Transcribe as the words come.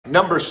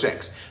number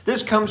 6.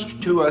 This comes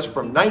to us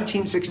from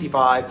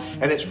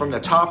 1965, and it's from the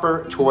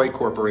Topper Toy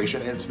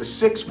Corporation, and it's the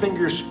Six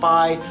Finger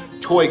Spy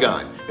toy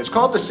gun. It's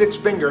called the Six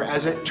Finger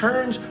as it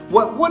turns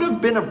what would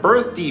have been a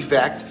birth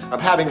defect of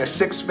having a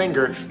 6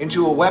 finger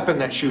into a weapon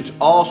that shoots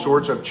all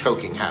sorts of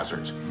choking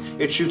hazards.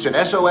 It shoots an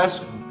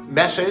SOS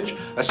message,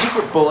 a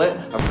secret bullet,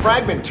 a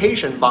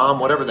fragmentation bomb,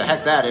 whatever the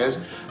heck that is,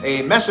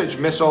 a message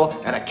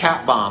missile, and a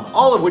cat bomb,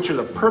 all of which are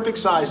the perfect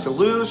size to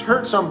lose,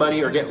 hurt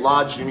somebody, or get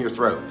lodged in your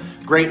throat.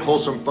 Great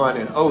wholesome fun,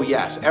 and oh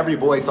yes, every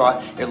boy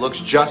thought it looks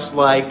just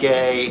like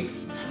a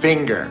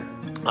finger.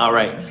 All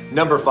right,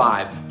 number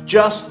 5,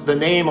 just the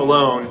name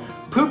alone,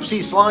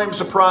 Poopsie Slime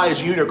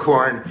Surprise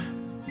Unicorn.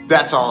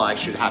 That's all I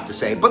should have to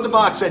say. But the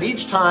box said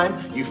each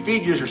time you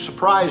feed your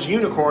surprise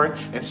unicorn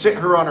and sit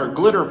her on her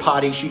glitter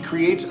potty, she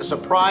creates a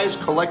surprise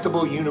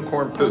collectible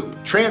unicorn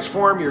poop.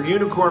 Transform your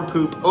unicorn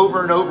poop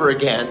over and over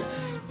again,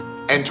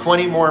 and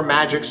 20 more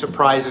magic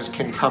surprises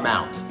can come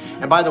out.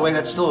 And by the way,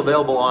 that's still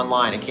available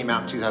online. It came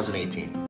out in 2018.